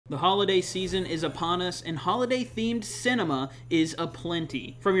The holiday season is upon us, and holiday-themed cinema is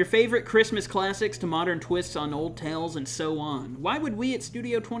aplenty. From your favorite Christmas classics to modern twists on old tales and so on. Why would we at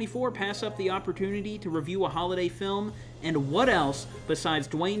Studio 24 pass up the opportunity to review a holiday film, and what else besides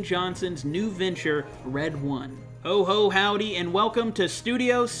Dwayne Johnson's new venture, Red One? Ho ho howdy, and welcome to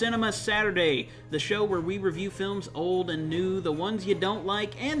Studio Cinema Saturday, the show where we review films old and new, the ones you don't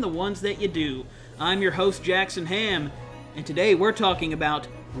like and the ones that you do. I'm your host, Jackson Hamm, and today we're talking about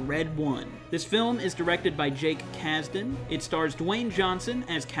Red One. This film is directed by Jake Kasdan. It stars Dwayne Johnson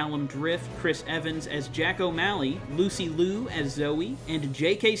as Callum Drift, Chris Evans as Jack O'Malley, Lucy Liu as Zoe, and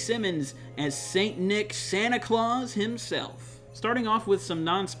J.K. Simmons as Saint Nick Santa Claus himself. Starting off with some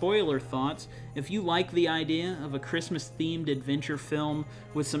non-spoiler thoughts, if you like the idea of a Christmas-themed adventure film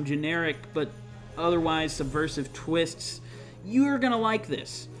with some generic but otherwise subversive twists, you're gonna like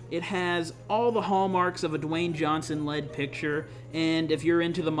this. It has all the hallmarks of a Dwayne Johnson-led picture, and if you're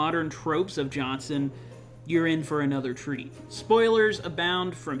into the modern tropes of Johnson, you're in for another treat. Spoilers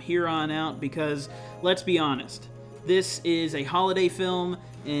abound from here on out because, let's be honest, this is a holiday film,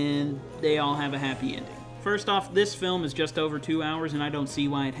 and they all have a happy ending. First off, this film is just over 2 hours, and I don't see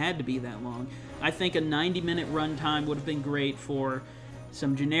why it had to be that long. I think a 90-minute runtime would have been great for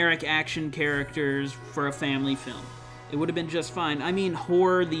some generic action characters for a family film. It would have been just fine. I mean,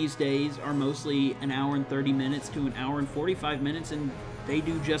 horror these days are mostly an hour and 30 minutes to an hour and 45 minutes, and they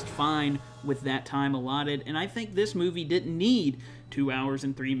do just fine with that time allotted, and I think this movie didn't need 2 hours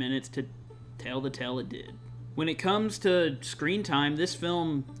and 3 minutes to tell the tale it did. When it comes to screen time, this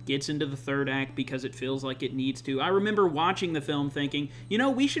film gets into the third act because it feels like it needs to. I remember watching the film thinking, you know,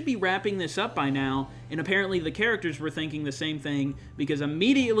 we should be wrapping this up by now, and apparently the characters were thinking the same thing, because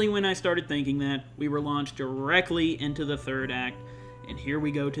immediately when I started thinking that, we were launched directly into the third act, and here we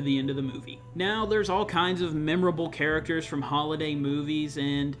go to the end of the movie. Now, there's all kinds of memorable characters from holiday movies,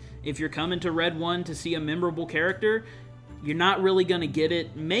 and if you're coming to Red One to see a memorable character, you're not really going to get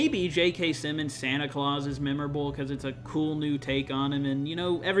it. Maybe J.K. Simmons' Santa Claus is memorable because it's a cool new take on him, and, you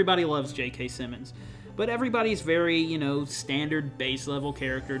know, everybody loves J.K. Simmons. But everybody's very, you know, standard base-level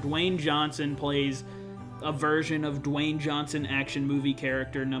character. Dwayne Johnson plays a version of Dwayne Johnson action movie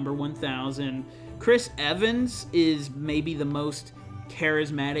character number 1000. Chris Evans is maybe the most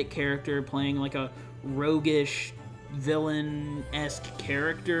charismatic character, playing like a roguish, villain-esque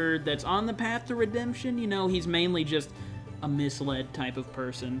character that's on the path to redemption. You know, he's mainly just a misled type of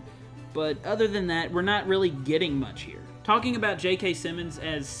person. But other than that, we're not really getting much here. Talking about J.K. Simmons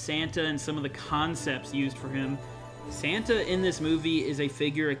as Santa and some of the concepts used for him, Santa in this movie is a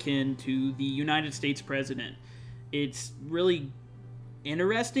figure akin to the United States president. It's really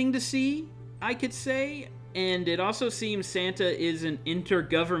interesting to see, I could say, and it also seems Santa is an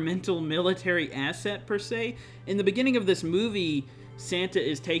intergovernmental military asset per se. In the beginning of this movie, Santa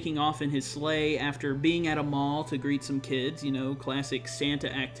is taking off in his sleigh after being at a mall to greet some kids, you know, classic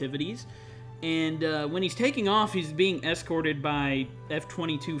Santa activities. And when he's taking off, he's being escorted by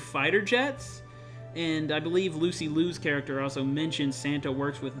F-22 fighter jets. And I believe Lucy Liu's character also mentions Santa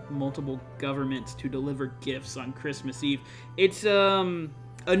works with multiple governments to deliver gifts on Christmas Eve. It's a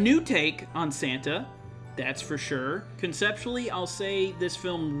new take on Santa, that's for sure. Conceptually, I'll say this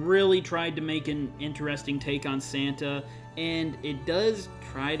film really tried to make an interesting take on Santa, and it does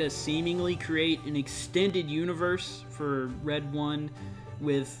try to seemingly create an extended universe for Red One,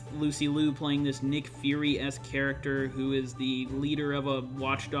 with Lucy Liu playing this Nick Fury-esque character who is the leader of a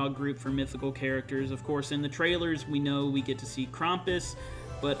watchdog group for mythical characters. Of course, in the trailers, we know we get to see Krampus,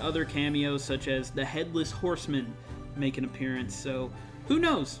 but other cameos such as the Headless Horseman make an appearance, so who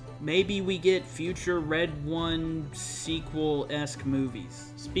knows? Maybe we get future Red One sequel-esque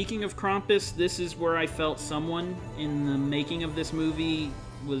movies. Speaking of Krampus, this is where I felt someone in the making of this movie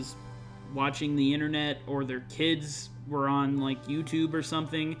was watching the internet, or their kids were on like YouTube or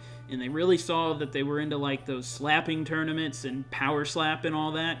something, and they really saw that they were into like those slapping tournaments and power slap and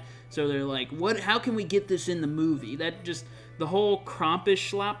all that. So they're like, "What? How can we get this in the movie?" That just, the whole Krampus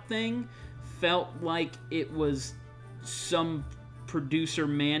slap thing felt like it was some producer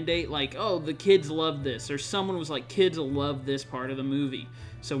mandate, like, oh, the kids love this, or someone was like, kids will love this part of the movie,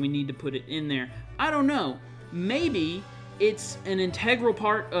 so we need to put it in there. I don't know. Maybe it's an integral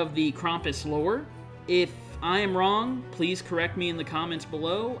part of the Krampus lore. If I am wrong, please correct me in the comments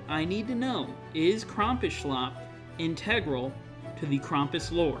below. I need to know, is Krampus integral to the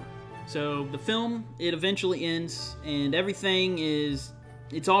Krampus lore? So the film, it eventually ends, and everything is,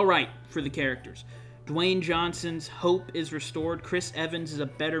 it's all right for the characters. Dwayne Johnson's hope is restored. Chris Evans is a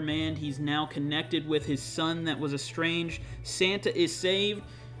better man. He's now connected with his son that was estranged. Santa is saved.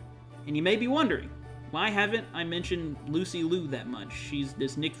 And you may be wondering, Why haven't I mentioned Lucy Liu that much? She's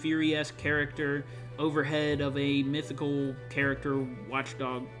this Nick Fury-esque character, overhead of a mythical character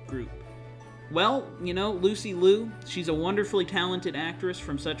watchdog group. Well, you know, Lucy Liu, she's a wonderfully talented actress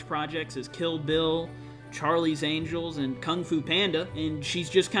from such projects as Kill Bill, Charlie's Angels, and Kung Fu Panda, and she's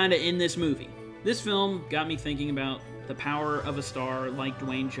just kind of in this movie. This film got me thinking about the power of a star like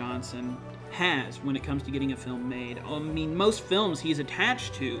Dwayne Johnson has when it comes to getting a film made. I mean, most films he's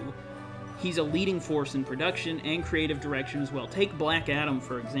attached to, he's a leading force in production and creative direction as well. Take Black Adam,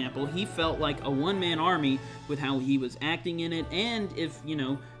 for example. He felt like a one-man army with how he was acting in it, and if, you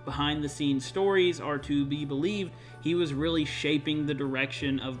know, behind-the-scenes stories are to be believed, he was really shaping the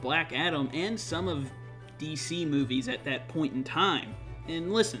direction of Black Adam and some of DC movies at that point in time.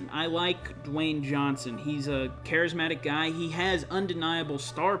 And listen, I like Dwayne Johnson. He's a charismatic guy. He has undeniable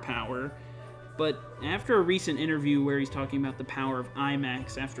star power. But after a recent interview where he's talking about the power of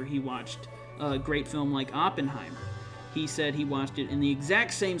IMAX after he watched a great film like Oppenheimer, he said he watched it in the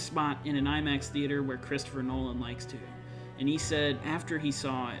exact same spot in an IMAX theater where Christopher Nolan likes to. And he said after he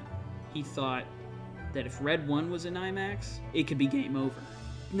saw it, he thought that if Red 1 was in IMAX, it could be game over.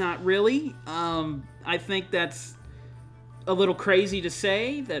 Not really. I think that's a little crazy to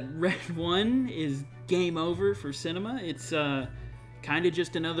say that Red 1 is game over for cinema. It's kind of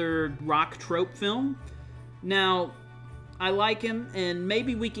just another rock trope film. Now, I like him, and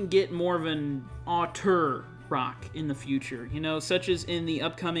maybe we can get more of an auteur rock in the future, you know, such as in the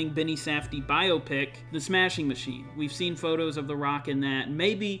upcoming Benny Safdie biopic, The Smashing Machine. We've seen photos of The Rock in that.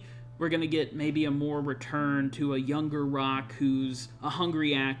 Maybe we're going to get maybe a more return to a younger Rock who's a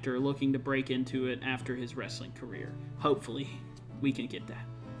hungry actor looking to break into it after his wrestling career. Hopefully, we can get that.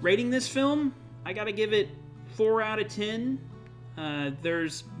 Rating this film, I gotta give it 4 out of 10.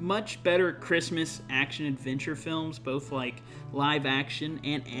 There's much better Christmas action-adventure films, both like live action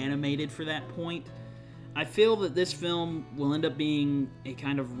and animated for that point. I feel that this film will end up being a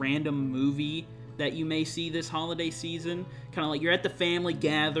kind of random movie that you may see this holiday season. Kind of like you're at the family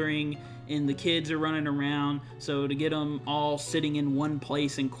gathering and the kids are running around, so to get them all sitting in one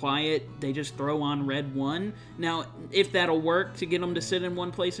place and quiet, they just throw on Red 1. Now, if that'll work to get them to sit in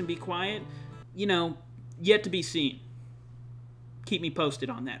one place and be quiet, you know, yet to be seen. Keep me posted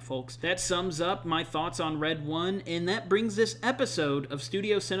on that, folks. That sums up my thoughts on Red 1, and that brings this episode of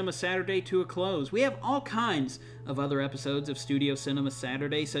Studio Cinema Saturday to a close. We have all kinds of other episodes of Studio Cinema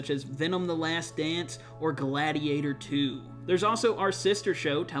Saturday, such as Venom: The Last Dance or Gladiator 2. There's also our sister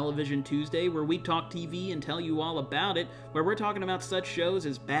show, Television Tuesday, where we talk TV and tell you all about it, where we're talking about such shows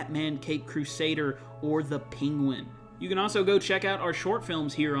as Batman: Caped Crusader or The Penguin. You can also go check out our short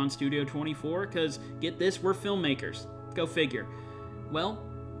films here on Studio 24, because, get this, we're filmmakers. Go figure. Well,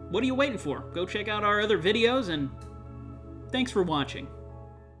 what are you waiting for? Go check out our other videos, and thanks for watching.